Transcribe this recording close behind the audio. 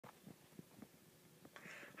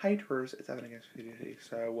Hi tours, it's Evan against Fidelity.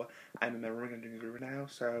 So I'm a member of the group now.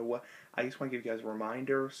 So I just want to give you guys a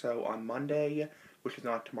reminder. So on Monday, which is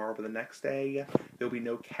not tomorrow but the next day, there'll be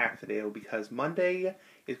no cat video because Monday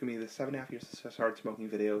is going to be the 7.5 years since I started smoking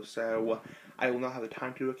video. So I will not have the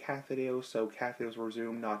time to do a cat video. So cat videos will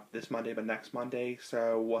resume not this Monday but next Monday.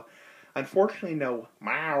 So unfortunately, no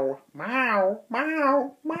meow, meow,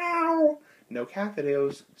 meow, meow, no cat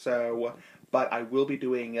videos. So, but I will be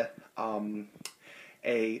doing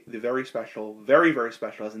the very special, very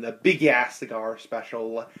special, as in the big ass cigar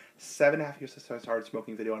special, 7.5 years since I started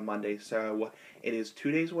smoking video on Monday. So it is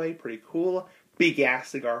 2 days away, pretty cool. Big ass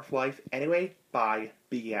cigar for life. Anyway, bye,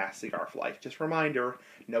 big ass cigar for life. Just a reminder,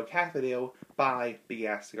 no cat video. Bye, big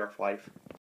ass cigar for life.